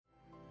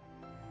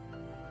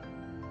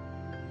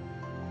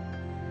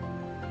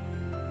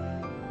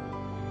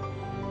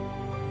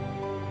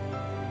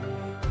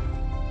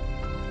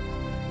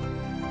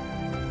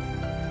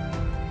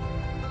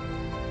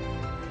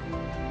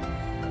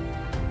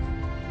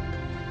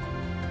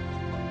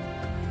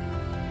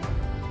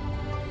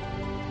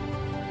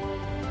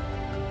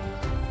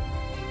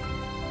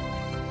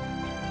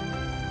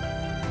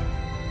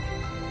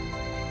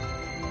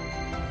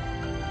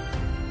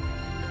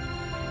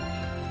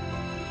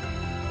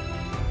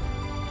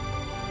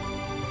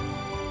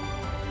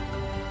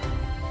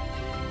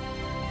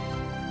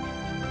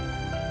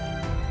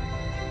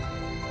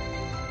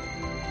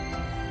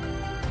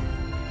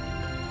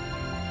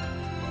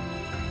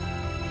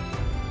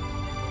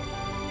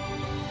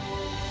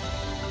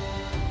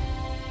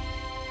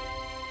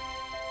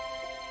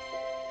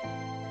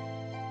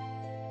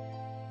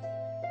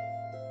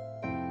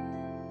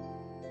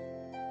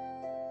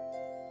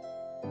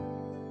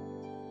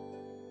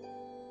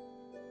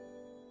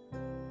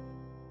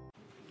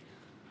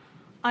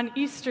On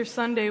Easter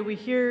Sunday, we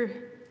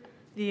hear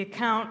the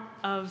account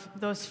of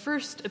those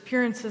first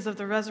appearances of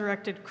the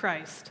resurrected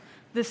Christ.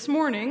 This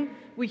morning,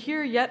 we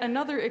hear yet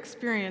another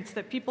experience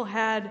that people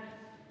had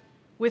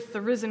with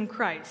the risen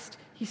Christ.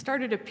 He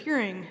started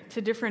appearing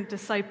to different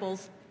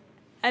disciples,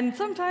 and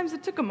sometimes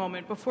it took a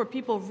moment before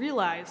people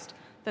realized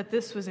that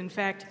this was in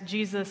fact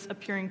Jesus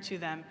appearing to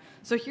them.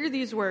 So hear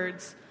these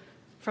words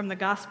from the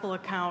gospel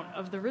account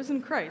of the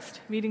risen Christ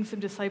meeting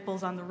some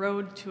disciples on the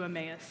road to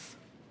Emmaus.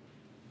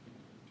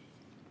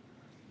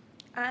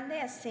 On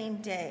that same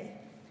day,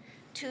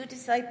 2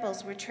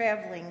 disciples were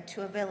traveling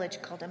to a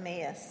village called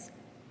Emmaus,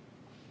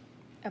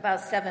 about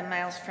 7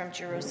 miles from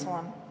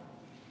Jerusalem.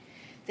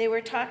 They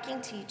were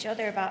talking to each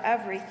other about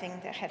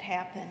everything that had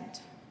happened.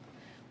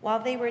 While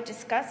they were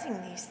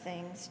discussing these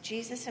things,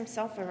 Jesus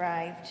himself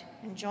arrived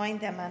and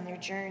joined them on their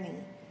journey.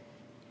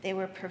 They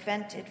were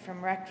prevented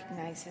from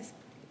recognizing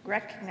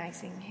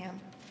him.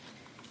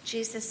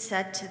 Jesus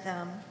said to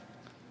them,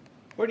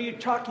 "What are you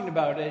talking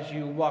about as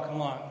you walk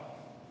along?"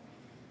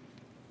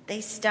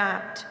 They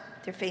stopped,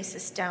 their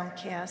faces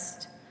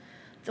downcast.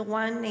 The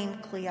one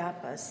named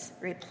Cleopas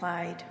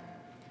replied,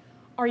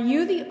 "Are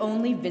you the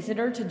only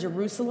visitor to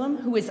Jerusalem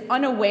who is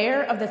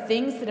unaware of the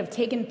things that have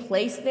taken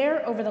place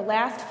there over the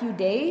last few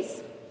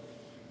days?"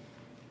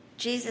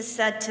 Jesus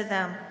said to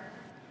them,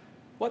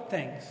 "What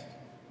things?"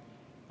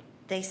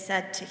 They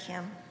said to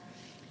him,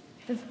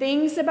 "The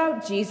things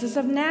about Jesus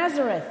of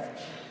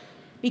Nazareth.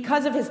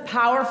 Because of his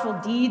powerful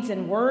deeds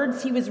and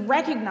words, he was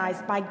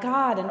recognized by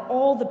God and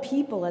all the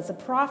people as a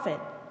prophet.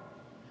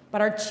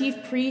 But our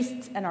chief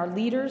priests and our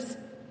leaders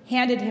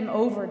handed him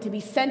over to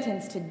be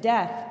sentenced to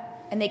death,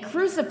 and they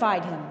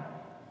crucified him.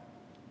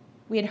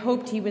 We had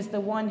hoped he was the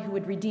one who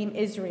would redeem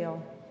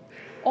Israel.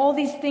 All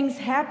these things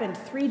happened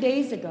 3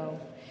 days ago.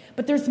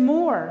 But there's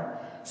more.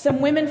 Some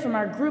women from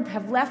our group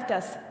have left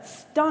us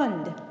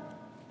stunned.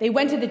 They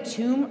went to the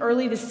tomb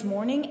early this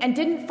morning and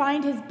didn't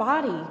find his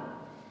body.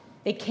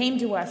 They came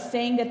to us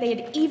saying that they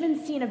had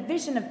even seen a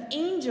vision of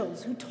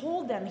angels who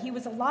told them he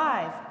was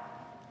alive.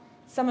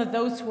 Some of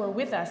those who were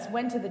with us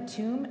went to the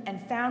tomb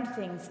and found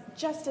things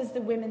just as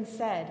the women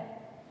said.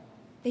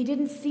 They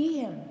didn't see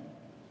him."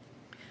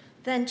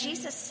 Then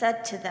Jesus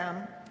said to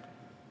them,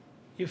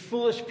 "You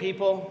foolish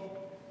people,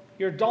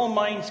 your dull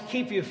minds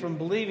keep you from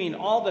believing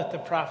all that the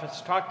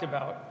prophets talked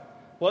about.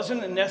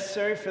 Wasn't it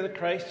necessary for the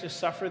Christ to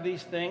suffer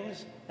these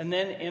things and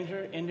then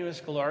enter into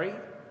his glory?"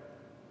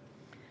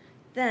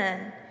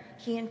 Then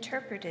he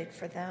interpreted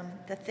for them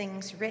the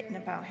things written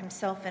about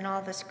himself in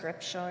all the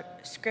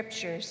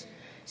scriptures,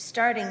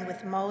 starting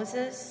with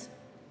Moses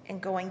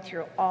and going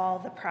through all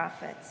the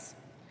prophets.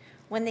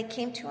 When they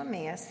came to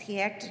Emmaus,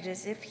 he acted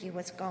as if he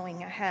was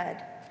going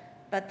ahead,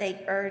 but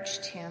they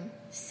urged him,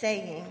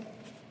 saying,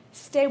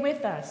 "Stay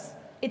with us.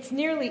 It's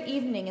nearly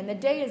evening and the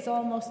day is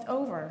almost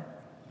over."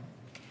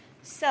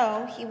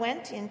 So he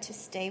went in to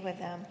stay with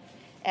them.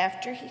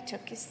 After he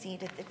took his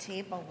seat at the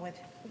table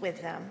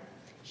with them,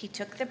 he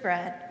took the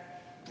bread,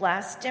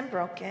 blessed and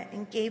broke it,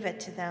 and gave it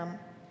to them.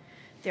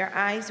 Their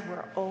eyes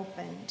were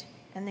opened,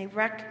 and they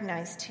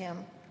recognized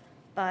him,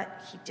 but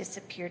he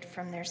disappeared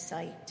from their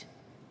sight.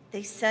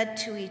 They said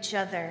to each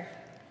other,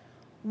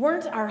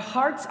 "Weren't our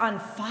hearts on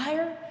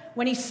fire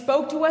when he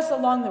spoke to us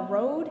along the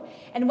road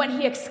and when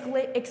he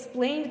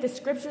explained the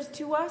scriptures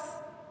to us?"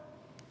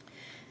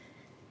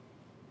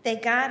 They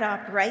got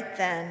up right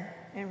then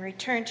and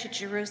returned to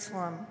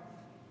Jerusalem.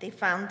 They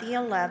found the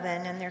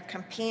 11 and their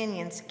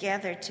companions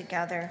gathered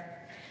together.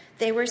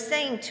 They were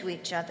saying to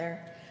each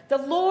other, "The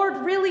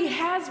Lord really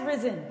has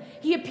risen.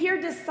 He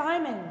appeared to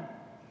Simon."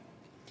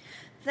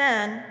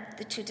 Then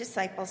the 2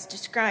 disciples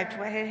described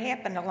what had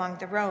happened along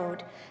the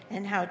road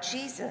and how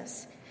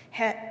Jesus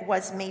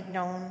was made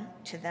known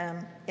to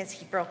them as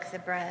he broke the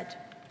bread.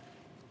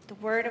 The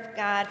word of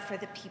God for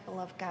the people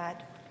of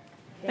God.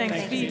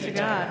 Thanks be to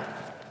God.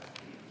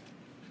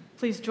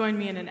 Please join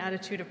me in an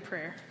attitude of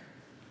prayer.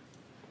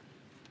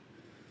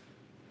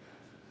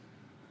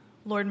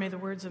 Lord, may the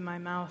words of my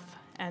mouth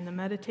and the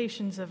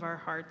meditations of our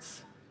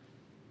hearts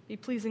be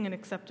pleasing and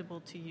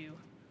acceptable to you,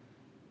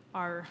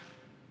 our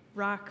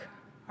rock,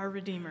 our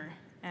Redeemer,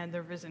 and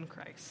the risen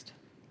Christ.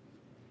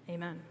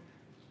 Amen.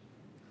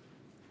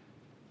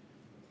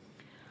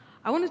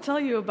 I want to tell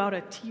you about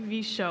a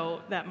TV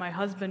show that my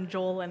husband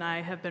Joel and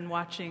I have been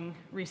watching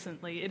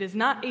recently. It is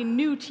not a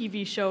new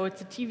TV show.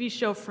 It's a TV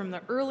show from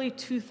the early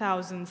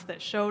 2000s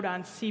that showed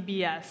on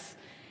CBS.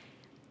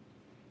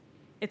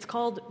 It's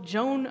called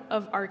Joan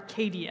of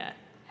Arcadia.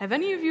 Have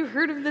any of you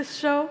heard of this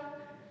show?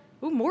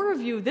 Ooh, more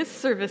of you this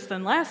service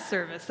than last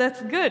service.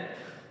 That's good.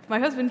 My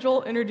husband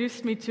Joel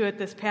introduced me to it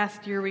this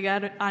past year. We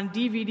got it on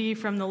DVD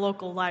from the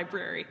local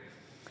library.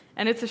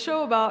 And it's a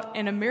show about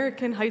an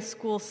American high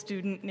school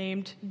student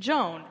named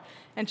Joan.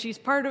 And she's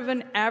part of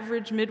an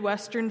average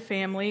Midwestern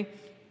family.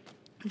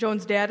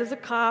 Joan's dad is a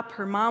cop.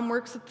 Her mom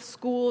works at the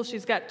school.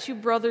 She's got 2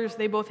 brothers.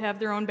 They both have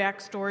their own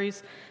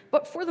backstories.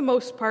 But for the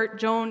most part,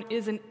 Joan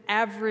is an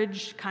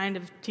average kind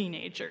of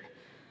teenager.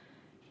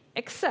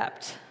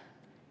 Except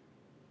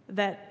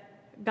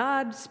that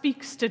God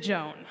speaks to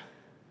Joan.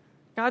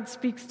 God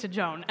speaks to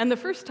Joan. And the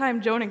first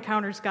time Joan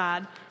encounters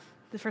God,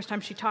 the first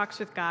time she talks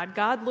with God,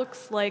 God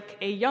looks like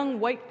a young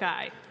white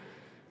guy,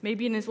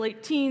 maybe in his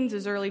late teens,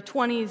 his early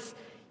 20s.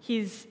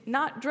 He's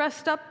not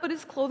dressed up, but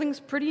his clothing's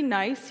pretty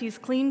nice. He's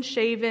clean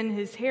shaven.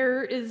 His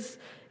hair is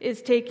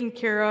taken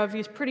care of.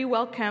 He's pretty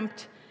well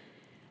kempt.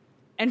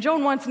 And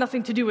Joan wants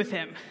nothing to do with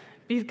him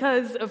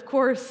because, of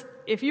course,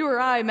 if you or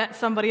I met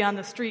somebody on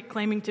the street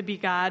claiming to be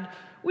God,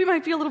 we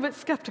might be a little bit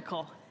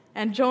skeptical.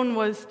 And Joan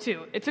was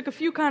too. It took a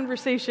few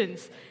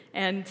conversations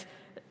and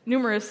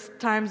numerous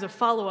times of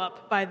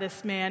follow-up by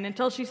this man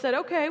until she said,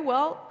 okay,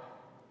 well,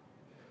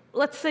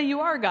 let's say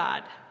you are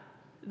God.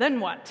 Then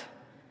what?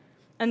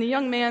 And the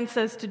young man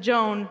says to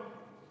Joan,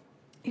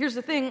 here's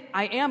the thing,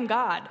 I am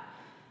God,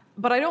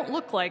 but I don't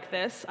look like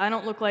this. I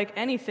don't look like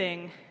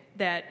anything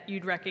that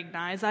you'd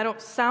recognize. I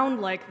don't sound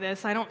like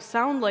this. I don't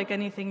sound like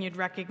anything you'd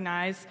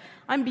recognize.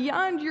 I'm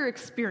beyond your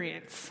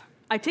experience.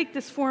 I take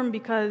this form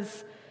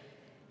because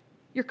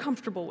you're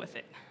comfortable with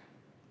it.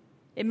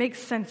 It makes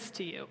sense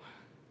to you.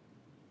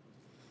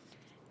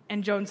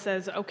 And Joan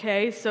says,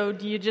 okay, so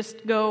do you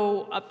just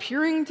go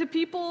appearing to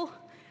people?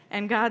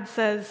 And God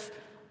says,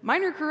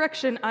 minor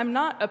correction, I'm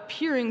not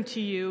appearing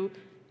to you,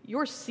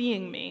 you're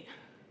seeing me.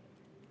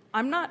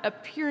 I'm not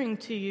appearing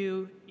to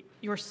you,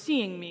 you're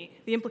seeing me.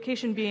 The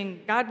implication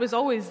being God was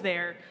always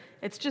there.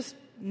 It's just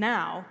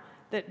now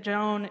that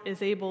Joan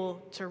is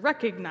able to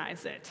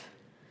recognize it.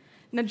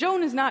 Now,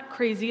 Joan is not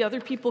crazy.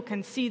 Other people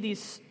can see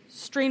these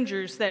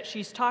strangers that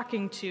she's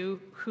talking to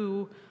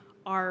who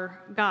are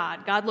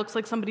God. God looks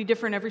like somebody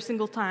different every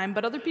single time,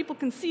 but other people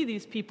can see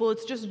these people.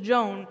 It's just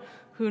Joan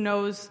who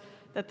knows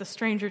that the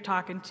stranger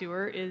talking to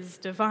her is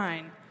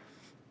divine.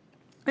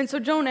 And so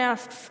Joan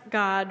asks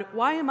God,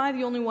 why am I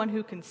the only one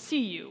who can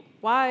see you?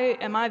 Why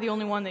am I the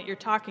only one that you're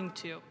talking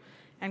to?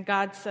 And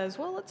God says,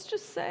 well, let's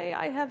just say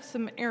I have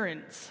some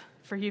errands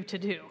for you to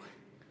do.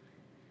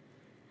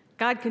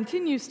 God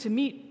continues to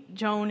meet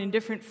Joan in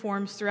different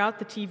forms throughout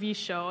the TV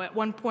show. At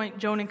one point,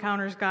 Joan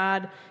encounters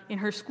God in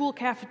her school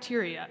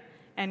cafeteria,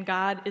 and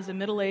God is a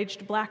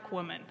middle-aged black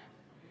woman.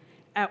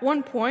 At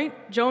one point,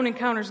 Joan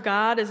encounters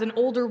God as an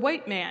older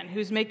white man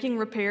who's making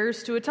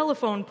repairs to a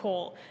telephone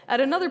pole.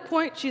 At another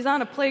point, she's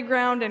on a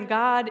playground, and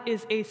God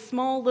is a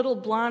small little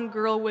blonde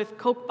girl with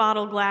Coke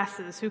bottle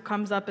glasses who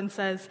comes up and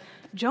says,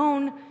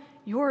 Joan,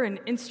 you're an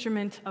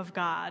instrument of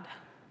God.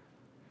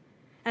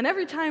 And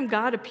every time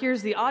God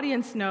appears, the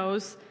audience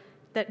knows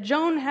that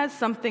Joan has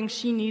something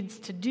she needs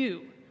to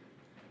do,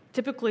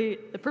 typically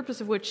the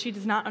purpose of which she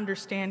does not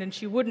understand and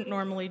she wouldn't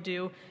normally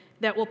do,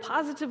 that will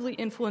positively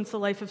influence the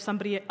life of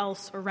somebody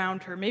else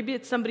around her. Maybe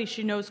it's somebody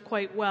she knows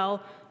quite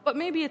well, but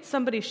maybe it's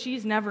somebody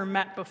she's never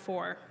met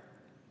before.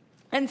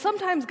 And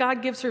sometimes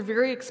God gives her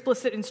very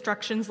explicit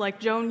instructions like,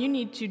 Joan, you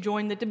need to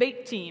join the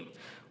debate team.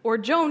 Or,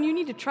 Joan, you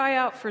need to try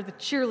out for the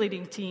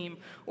cheerleading team.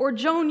 Or,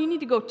 Joan, you need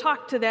to go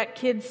talk to that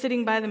kid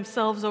sitting by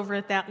themselves over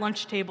at that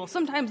lunch table.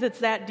 Sometimes it's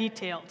that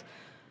detailed.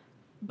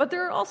 But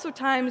there are also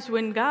times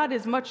when God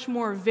is much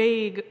more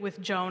vague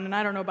with Joan, and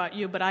I don't know about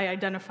you, but I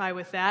identify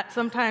with that.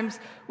 Sometimes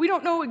we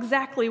don't know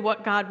exactly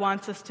what God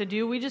wants us to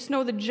do. We just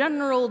know the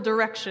general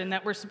direction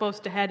that we're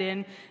supposed to head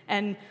in,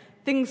 and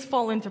things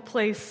fall into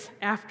place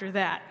after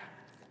that.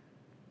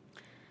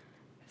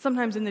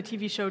 Sometimes in the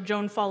TV show,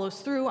 Joan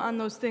follows through on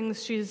those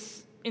things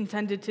she's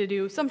intended to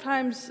do.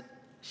 Sometimes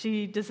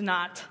she does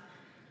not.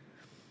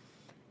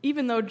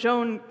 Even though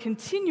Joan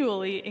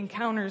continually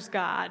encounters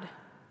God,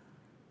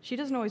 she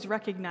doesn't always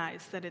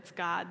recognize that it's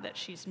God that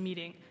she's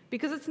meeting,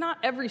 because it's not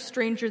every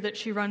stranger that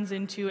she runs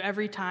into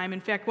every time.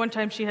 In fact, one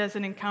time she has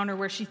an encounter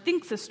where she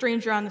thinks a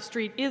stranger on the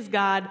street is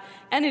God,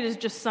 and it is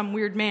just some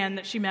weird man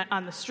that she met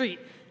on the street,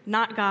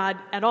 not God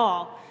at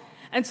all.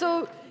 And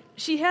so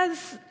she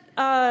has,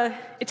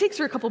 it takes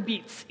her a couple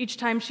beats each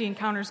time she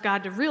encounters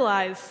God to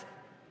realize,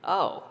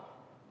 oh,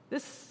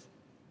 this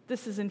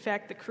is in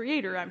fact the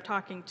Creator I'm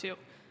talking to.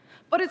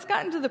 But it's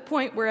gotten to the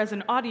point where, as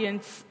an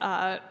audience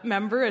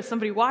member, as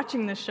somebody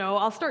watching the show,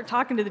 I'll start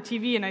talking to the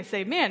TV and I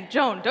say, man,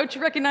 Joan, don't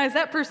you recognize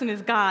that person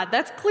is God?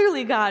 That's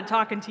clearly God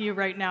talking to you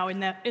right now in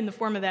the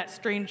form of that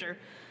stranger.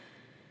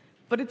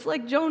 But it's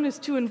like Joan is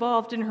too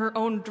involved in her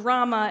own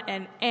drama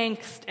and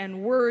angst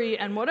and worry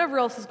and whatever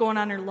else is going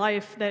on in her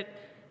life that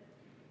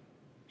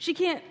she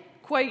can't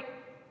quite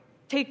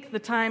take the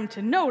time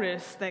to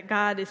notice that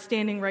God is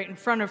standing right in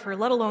front of her,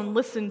 let alone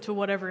listen to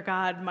whatever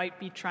God might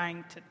be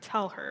trying to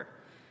tell her.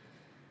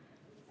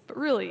 But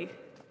really,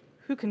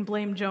 who can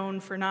blame Joan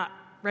for not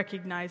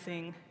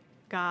recognizing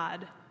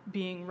God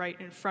being right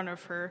in front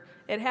of her?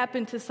 It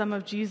happened to some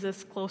of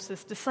Jesus'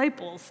 closest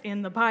disciples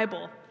in the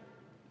Bible.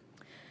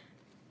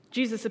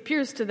 Jesus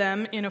appears to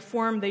them in a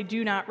form they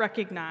do not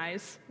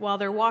recognize while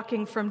they're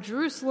walking from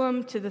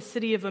Jerusalem to the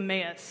city of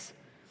Emmaus.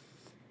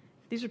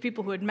 These are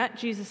people who had met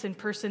Jesus in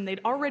person.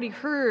 They'd already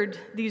heard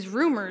these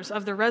rumors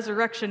of the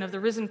resurrection of the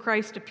risen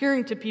Christ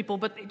appearing to people,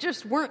 but they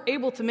just weren't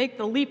able to make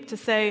the leap to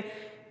say,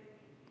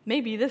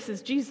 maybe this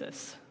is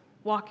Jesus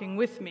walking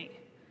with me.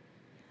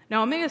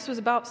 Now, Emmaus was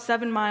about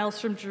 7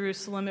 miles from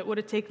Jerusalem. It would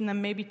have taken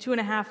them maybe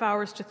 2.5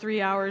 hours to 3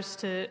 hours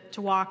to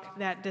walk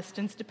that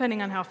distance,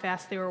 depending on how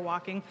fast they were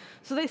walking.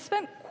 So they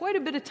spent quite a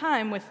bit of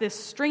time with this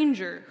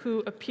stranger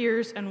who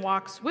appears and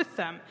walks with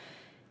them.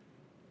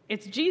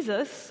 It's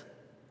Jesus,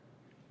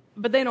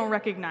 but they don't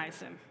recognize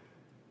him.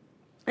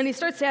 And he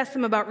starts to ask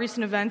them about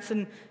recent events,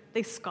 and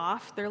they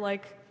scoff. They're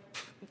like,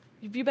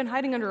 have you been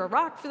hiding under a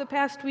rock for the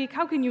past week?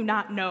 How can you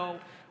not know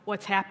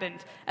what's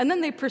happened? And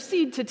then they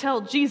proceed to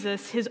tell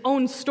Jesus his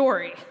own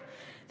story.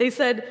 They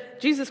said,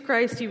 Jesus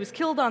Christ, he was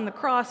killed on the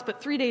cross,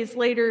 but 3 days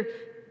later,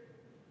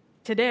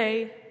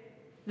 today,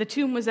 the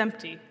tomb was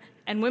empty.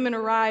 And women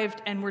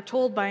arrived and were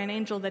told by an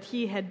angel that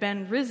he had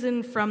been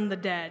risen from the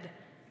dead.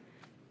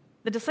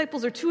 The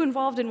disciples are too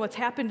involved in what's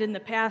happened in the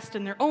past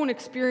and their own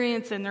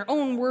experience and their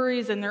own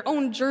worries and their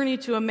own journey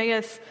to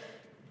Emmaus.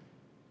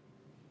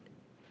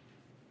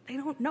 They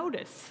don't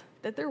notice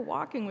that they're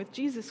walking with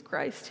Jesus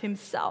Christ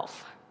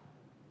himself.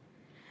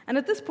 And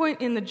at this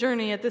point in the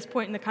journey, at this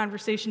point in the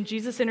conversation,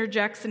 Jesus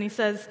interjects and he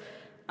says,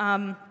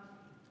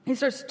 he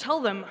starts to tell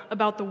them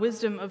about the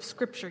wisdom of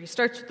Scripture. He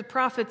starts with the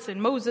prophets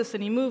and Moses,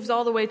 and he moves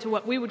all the way to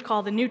what we would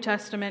call the New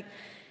Testament.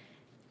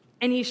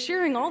 And he's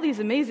sharing all these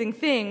amazing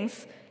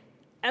things,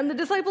 and the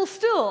disciples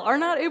still are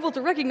not able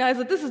to recognize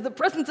that this is the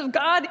presence of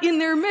God in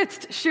their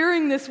midst,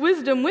 sharing this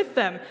wisdom with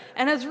them.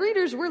 And as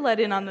readers, we're let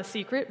in on the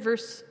secret.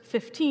 Verse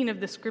 15 of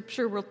the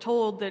Scripture, we're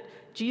told that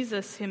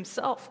Jesus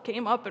himself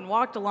came up and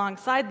walked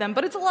alongside them.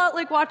 But it's a lot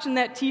like watching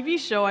that TV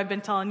show I've been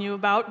telling you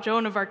about,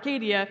 Joan of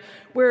Arcadia,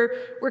 where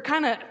we're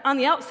kind of on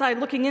the outside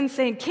looking in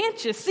saying,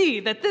 can't you see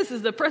that this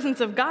is the presence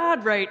of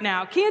God right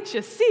now? Can't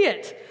you see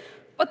it?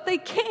 But they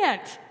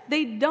can't.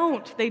 They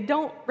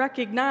don't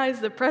recognize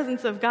the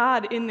presence of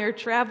God in their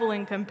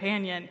traveling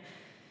companion.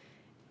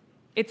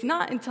 It's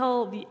not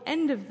until the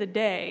end of the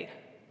day,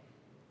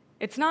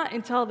 it's not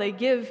until they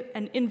give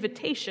an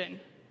invitation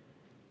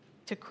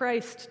to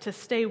Christ to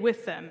stay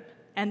with them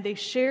and they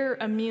share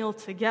a meal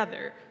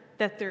together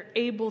that they're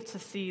able to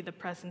see the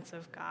presence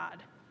of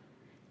God.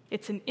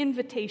 It's an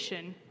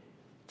invitation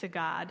to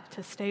God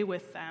to stay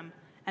with them,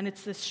 and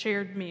it's this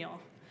shared meal.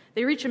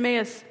 They reach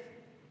Emmaus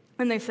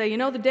and they say,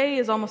 the day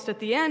is almost at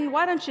the end.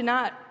 Why don't you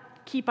not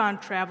keep on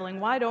traveling?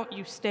 Why don't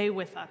you stay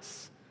with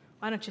us?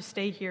 Why don't you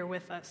stay here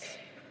with us?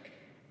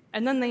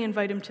 And then they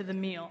invite him to the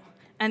meal.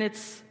 And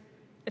it's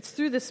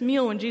through this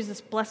meal when Jesus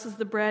blesses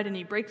the bread and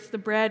he breaks the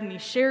bread and he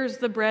shares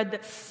the bread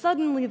that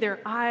suddenly their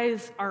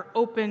eyes are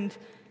opened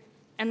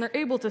and they're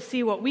able to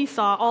see what we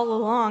saw all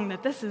along,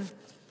 that this is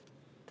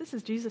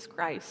Jesus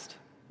Christ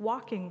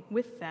walking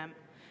with them.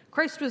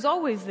 Christ was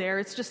always there.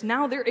 It's just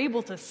now they're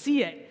able to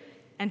see it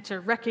and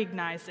to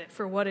recognize it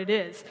for what it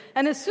is.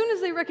 And as soon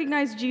as they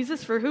recognize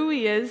Jesus for who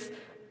he is,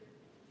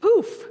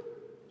 poof,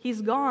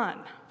 he's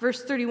gone.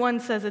 Verse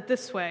 31 says it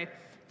this way: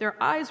 their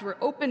eyes were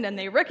opened and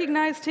they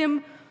recognized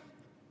him,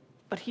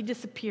 but he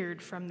disappeared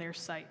from their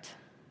sight.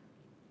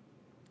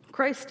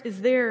 Christ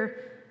is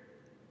there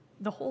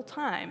the whole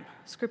time.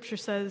 Scripture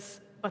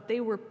says, but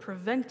they were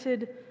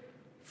prevented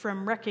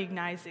from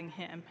recognizing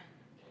him.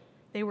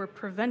 They were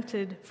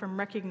prevented from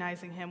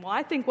recognizing him. Well,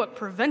 I think what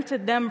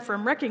prevented them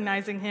from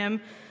recognizing him,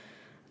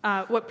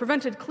 what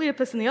prevented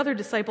Cleopas and the other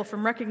disciple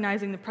from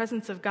recognizing the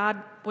presence of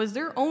God, was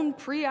their own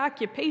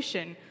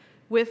preoccupation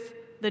with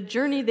the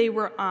journey they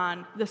were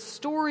on, the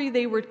story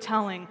they were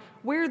telling,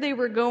 where they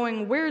were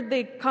going, where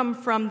they come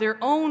from, their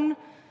own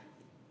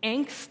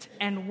angst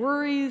and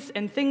worries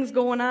and things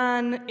going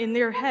on in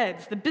their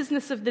heads, the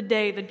business of the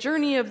day, the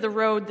journey of the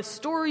road, the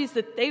stories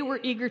that they were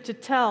eager to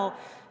tell,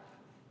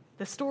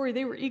 the story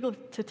they were eager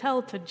to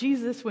tell to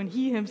Jesus when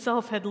he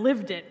himself had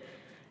lived it.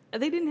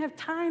 They didn't have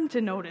time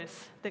to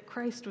notice that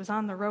Christ was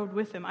on the road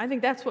with them. I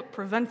think that's what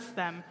prevents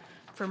them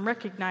from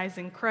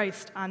recognizing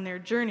Christ on their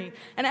journey.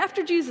 And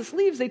after Jesus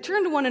leaves, they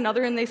turn to one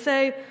another and they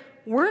say,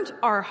 weren't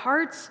our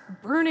hearts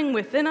burning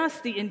within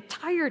us the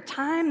entire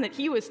time that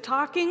he was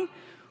talking?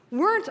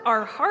 Weren't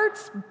our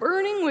hearts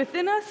burning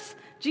within us?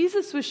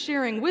 Jesus was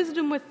sharing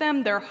wisdom with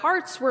them. Their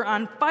hearts were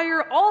on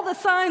fire. All the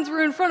signs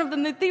were in front of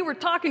them that they were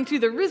talking to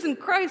the risen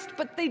Christ,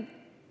 but they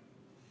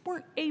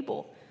weren't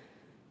able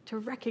to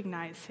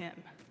recognize him.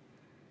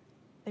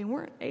 They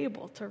weren't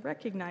able to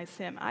recognize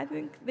him. I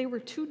think they were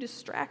too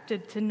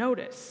distracted to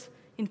notice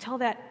until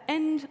that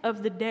end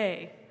of the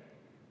day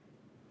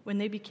when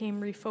they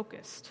became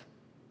refocused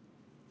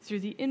through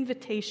the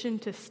invitation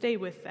to stay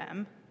with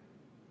them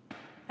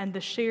and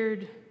the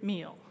shared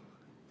meal,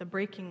 the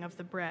breaking of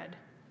the bread.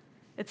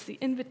 It's the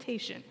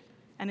invitation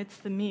and it's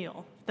the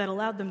meal that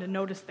allowed them to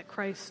notice that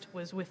Christ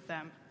was with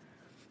them.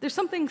 There's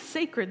something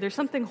sacred, there's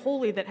something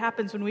holy that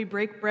happens when we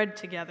break bread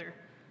together.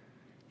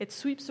 It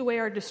sweeps away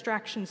our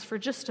distractions for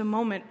just a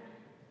moment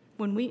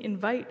when we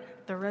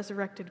invite the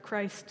resurrected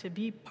Christ to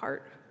be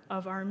part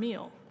of our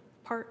meal,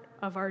 part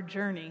of our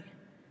journey.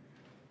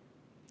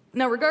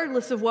 Now,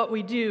 regardless of what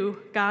we do,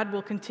 God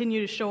will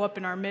continue to show up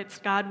in our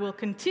midst. God will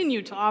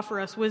continue to offer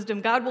us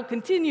wisdom. God will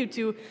continue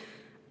to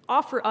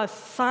offer us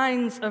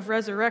signs of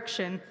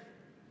resurrection.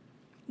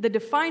 The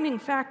defining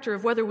factor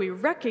of whether we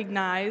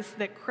recognize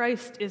that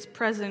Christ is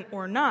present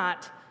or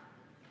not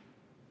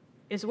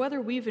is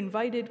whether we've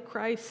invited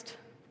Christ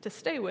to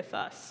stay with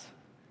us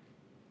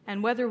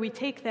and whether we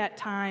take that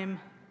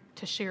time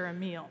to share a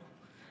meal.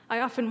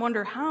 I often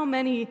wonder how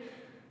many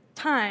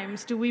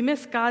times do we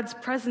miss God's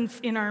presence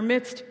in our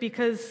midst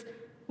because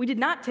we did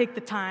not take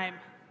the time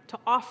to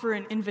offer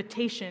an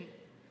invitation,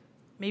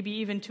 maybe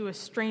even to a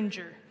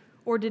stranger,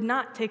 or did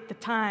not take the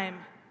time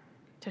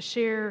to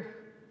share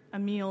a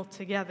meal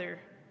together.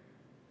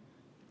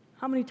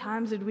 How many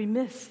times did we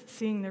miss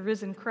seeing the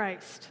risen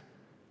Christ?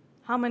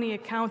 How many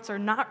accounts are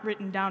not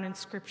written down in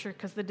Scripture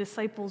because the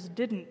disciples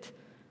didn't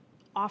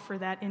offer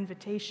that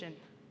invitation?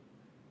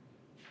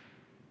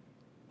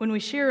 When we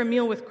share a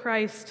meal with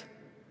Christ,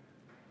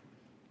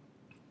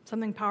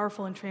 something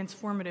powerful and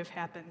transformative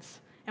happens.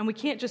 And we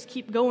can't just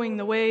keep going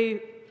the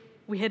way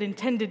we had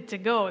intended to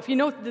go. If you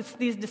know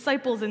these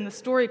disciples in the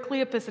story,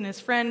 Cleopas and his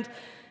friend,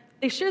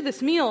 they share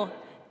this meal,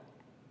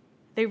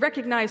 they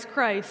recognize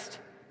Christ,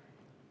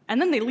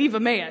 and then they leave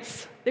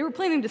Emmaus. They were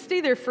planning to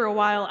stay there for a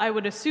while, I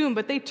would assume,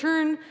 but they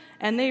turn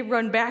and they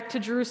run back to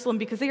Jerusalem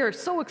because they are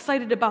so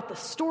excited about the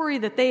story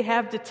that they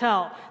have to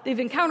tell. They've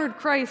encountered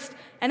Christ,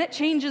 and it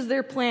changes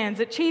their plans.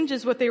 It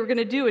changes what they were going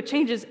to do. It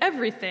changes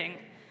everything.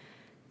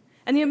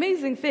 And the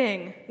amazing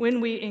thing,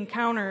 when we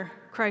encounter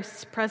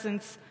Christ's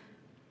presence,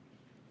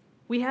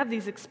 we have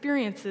these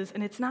experiences,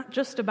 and it's not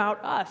just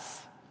about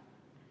us.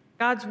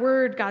 God's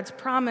word, God's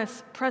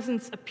promise,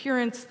 presence,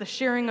 appearance, the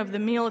sharing of the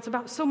meal, it's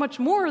about so much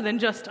more than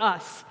just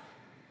us.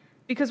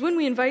 Because when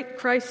we invite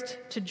Christ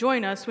to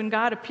join us, when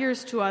God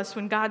appears to us,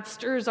 when God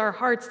stirs our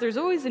hearts, there's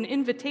always an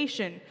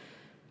invitation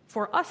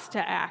for us to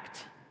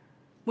act.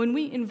 When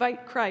we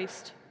invite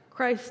Christ,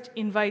 Christ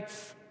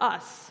invites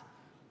us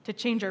to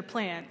change our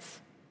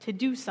plans, to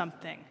do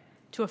something,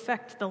 to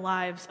affect the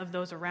lives of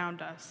those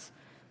around us.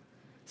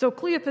 So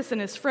Cleopas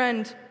and his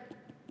friend,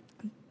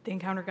 they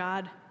encounter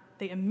God.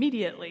 They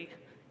immediately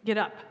get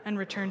up and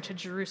return to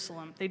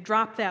Jerusalem. They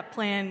drop that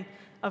plan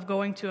of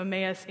going to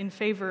Emmaus in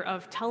favor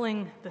of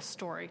telling the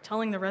story,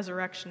 telling the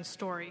resurrection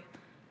story.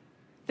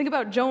 Think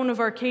about Joan of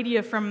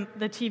Arcadia from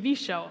the TV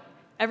show.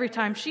 Every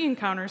time she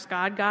encounters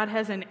God, God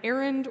has an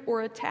errand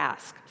or a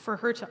task for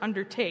her to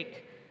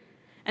undertake.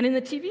 And in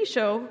the TV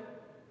show,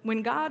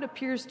 when God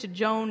appears to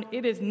Joan,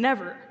 it is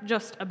never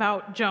just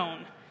about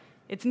Joan.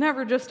 It's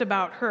never just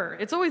about her.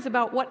 It's always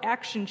about what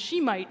action she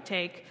might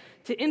take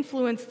to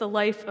influence the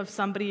life of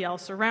somebody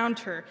else around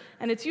her.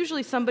 And it's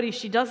usually somebody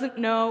she doesn't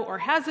know or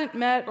hasn't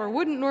met or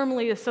wouldn't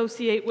normally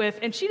associate with,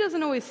 and she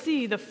doesn't always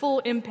see the full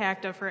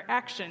impact of her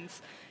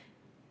actions.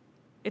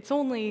 It's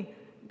only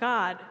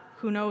God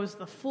who knows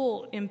the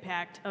full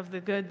impact of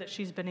the good that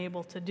she's been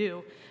able to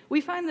do.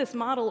 We find this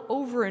model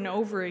over and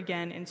over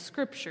again in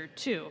Scripture,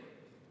 too.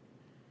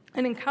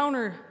 An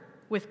encounter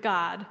with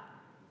God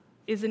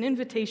is an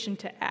invitation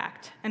to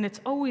act, and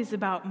it's always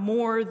about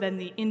more than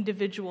the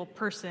individual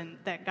person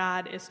that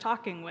God is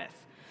talking with.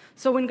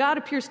 So when God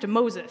appears to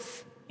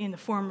Moses in the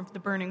form of the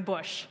burning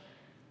bush,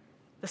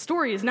 the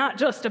story is not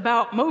just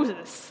about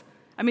Moses.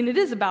 I mean, it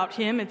is about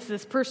him. It's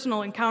this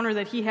personal encounter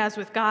that he has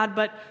with God,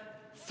 but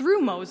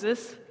through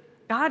Moses,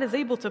 God is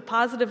able to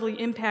positively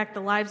impact the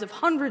lives of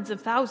hundreds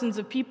of thousands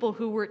of people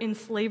who were in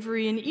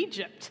slavery in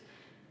Egypt.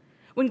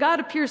 When God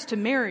appears to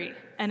Mary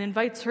and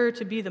invites her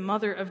to be the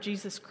mother of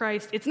Jesus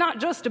Christ, it's not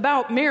just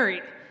about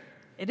Mary.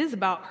 It is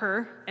about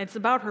her. It's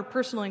about her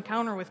personal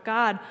encounter with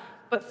God.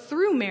 But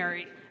through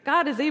Mary,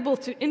 God is able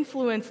to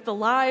influence the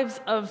lives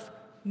of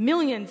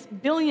millions,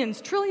 billions,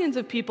 trillions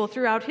of people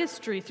throughout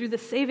history through the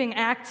saving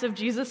acts of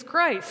Jesus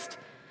Christ.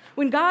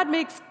 When God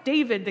makes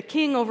David the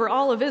king over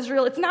all of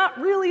Israel, it's not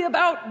really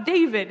about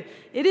David.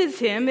 It is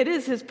him. It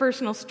is his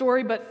personal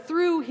story. But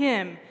through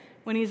him,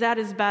 when he's at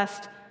his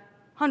best,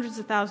 hundreds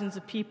of thousands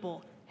of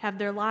people have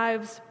their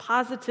lives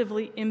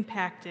positively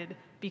impacted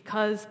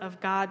because of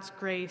God's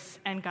grace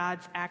and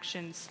God's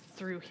actions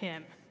through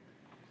him.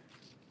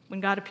 When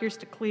God appears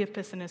to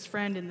Cleopas and his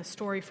friend in the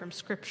story from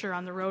Scripture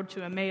on the road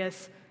to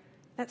Emmaus,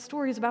 that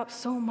story is about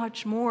so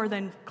much more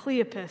than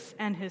Cleopas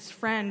and his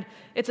friend.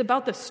 It's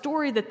about the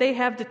story that they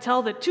have to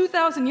tell that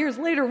 2,000 years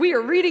later we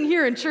are reading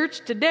here in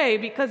church today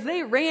because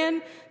they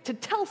ran to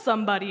tell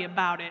somebody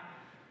about it.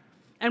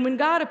 And when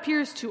God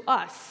appears to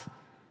us,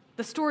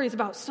 the story is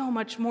about so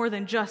much more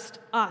than just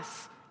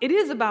us. It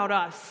is about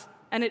us,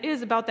 and it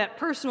is about that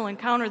personal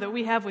encounter that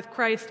we have with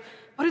Christ,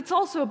 but it's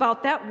also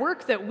about that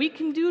work that we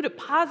can do to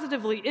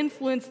positively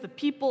influence the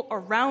people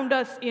around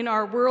us in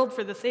our world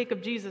for the sake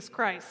of Jesus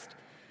Christ.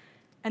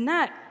 And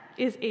that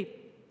is a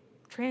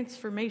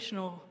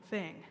transformational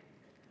thing.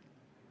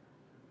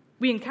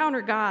 We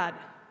encounter God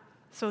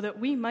so that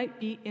we might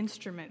be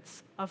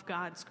instruments of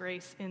God's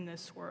grace in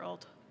this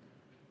world.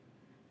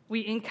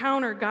 We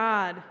encounter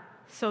God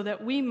so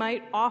that we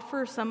might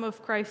offer some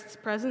of Christ's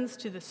presence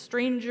to the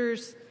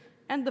strangers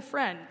and the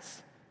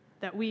friends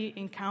that we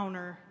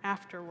encounter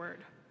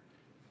afterward.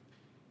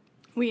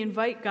 We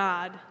invite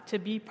God to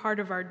be part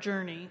of our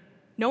journey,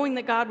 knowing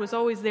that God was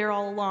always there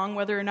all along,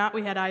 whether or not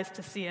we had eyes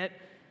to see it.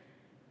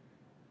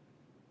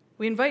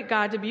 We invite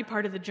God to be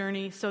part of the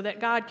journey so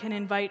that God can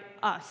invite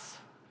us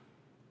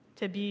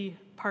to be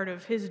part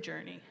of his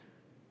journey.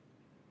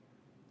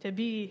 to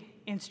be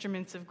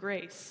instruments of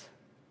grace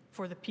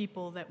for the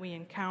people that we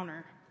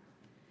encounter.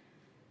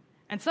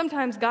 And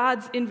sometimes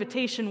God's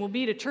invitation will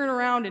be to turn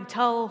around and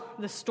tell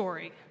the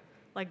story,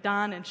 like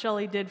Don and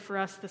Shelley did for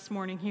us this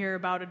morning here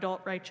about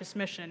Adult Righteous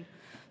Mission.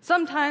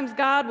 Sometimes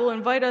God will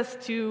invite us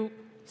to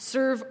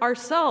serve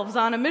ourselves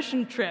on a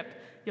mission trip.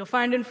 You'll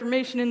find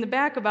information in the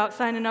back about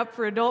signing up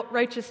for Adult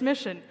Righteous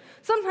Mission.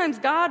 Sometimes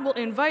God will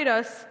invite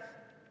us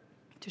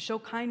to show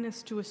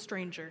kindness to a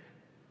stranger,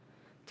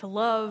 to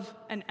love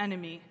an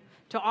enemy,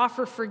 to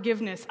offer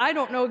forgiveness. I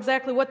don't know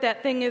exactly what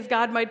that thing is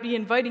God might be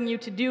inviting you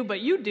to do, but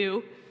you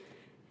do.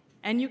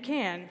 And you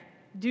can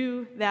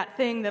do that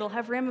thing that'll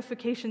have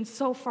ramifications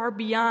so far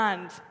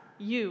beyond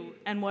you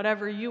and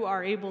whatever you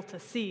are able to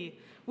see.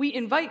 We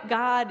invite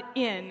God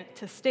in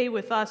to stay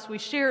with us. We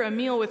share a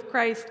meal with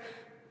Christ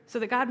so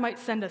that God might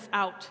send us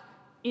out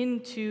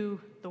into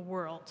the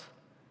world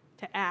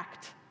to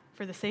act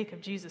for the sake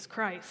of Jesus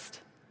Christ.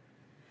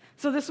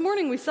 So this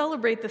morning we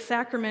celebrate the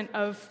sacrament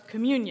of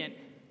communion.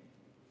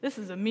 This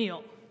is a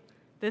meal.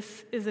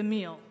 This is a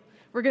meal.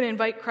 We're going to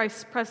invite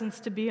Christ's presence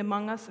to be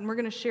among us, and we're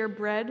going to share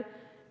bread,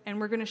 and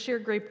we're going to share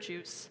grape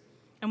juice.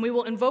 And we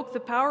will invoke the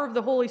power of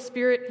the Holy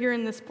Spirit here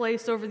in this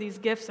place over these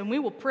gifts, and we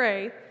will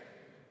pray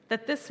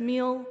that this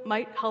meal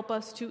might help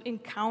us to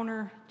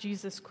encounter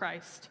Jesus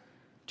Christ,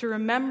 to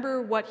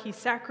remember what he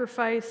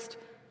sacrificed,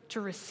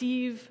 to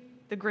receive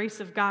the grace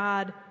of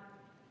God,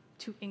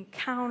 to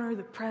encounter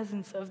the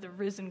presence of the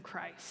risen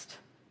Christ.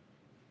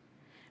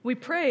 We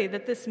pray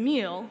that this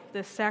meal,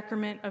 this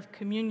sacrament of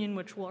communion,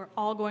 which we're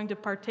all going to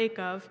partake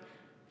of,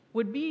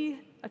 would be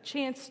a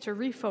chance to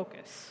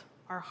refocus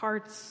our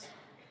hearts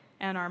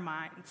and our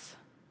minds,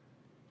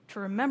 to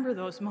remember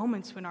those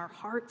moments when our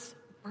hearts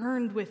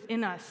burned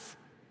within us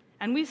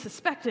and we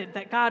suspected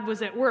that God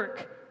was at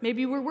work.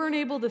 Maybe we weren't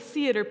able to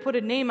see it or put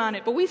a name on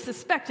it, but we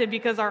suspected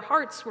because our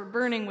hearts were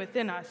burning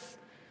within us.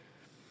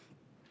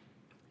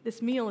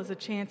 This meal is a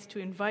chance to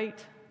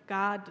invite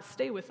God to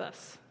stay with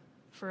us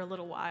for a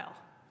little while,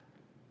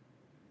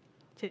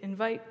 to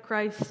invite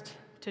Christ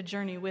to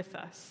journey with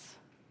us.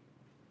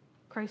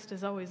 Christ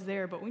is always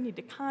there, but we need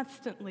to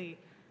constantly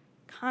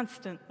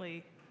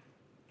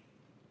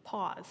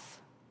pause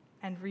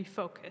and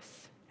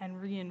refocus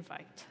and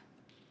reinvite.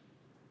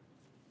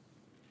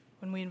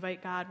 When we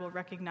invite God, we'll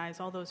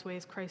recognize all those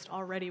ways Christ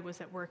already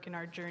was at work in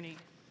our journey,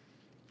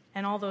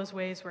 and all those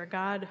ways where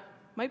God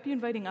might be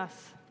inviting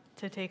us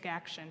to take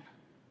action.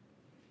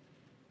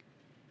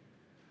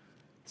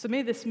 So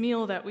may this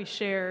meal that we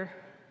share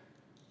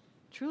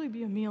truly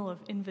be a meal of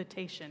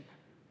invitation,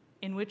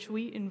 in which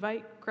we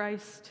invite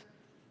Christ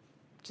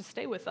to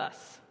stay with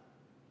us,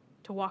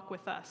 to walk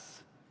with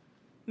us.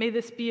 May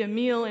this be a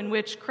meal in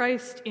which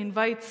Christ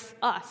invites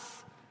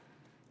us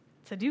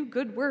to do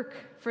good work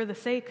for the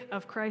sake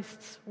of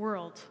Christ's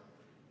world,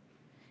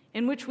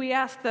 in which we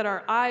ask that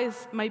our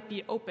eyes might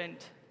be opened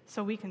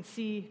so we can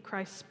see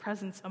Christ's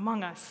presence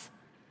among us,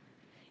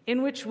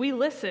 in which we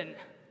listen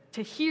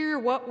to hear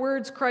what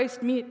words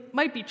Christ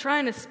might be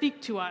trying to speak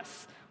to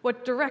us,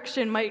 what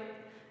direction might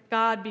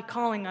God be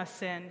calling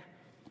us in.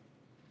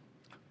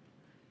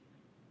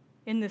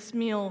 In this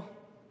meal,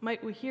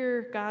 might we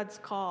hear God's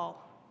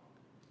call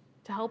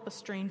to help a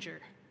stranger,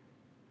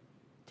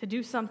 to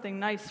do something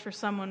nice for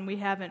someone we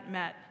haven't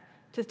met,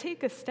 to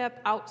take a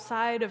step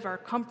outside of our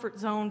comfort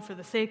zone for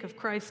the sake of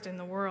Christ in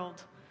the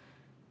world.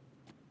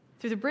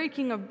 Through the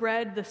breaking of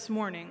bread this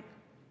morning,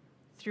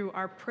 through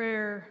our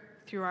prayer,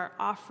 through our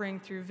offering,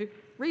 through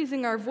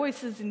raising our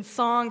voices in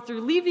song,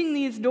 through leaving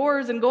these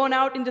doors and going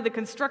out into the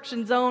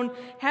construction zone,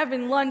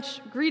 having lunch,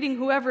 greeting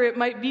whoever it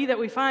might be that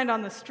we find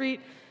on the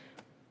street,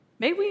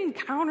 may we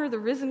encounter the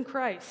risen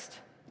Christ.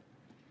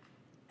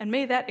 And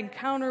may that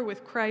encounter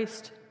with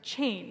Christ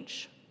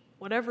change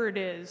whatever it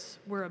is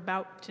we're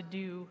about to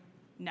do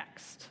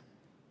next.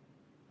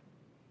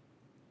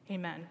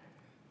 Amen.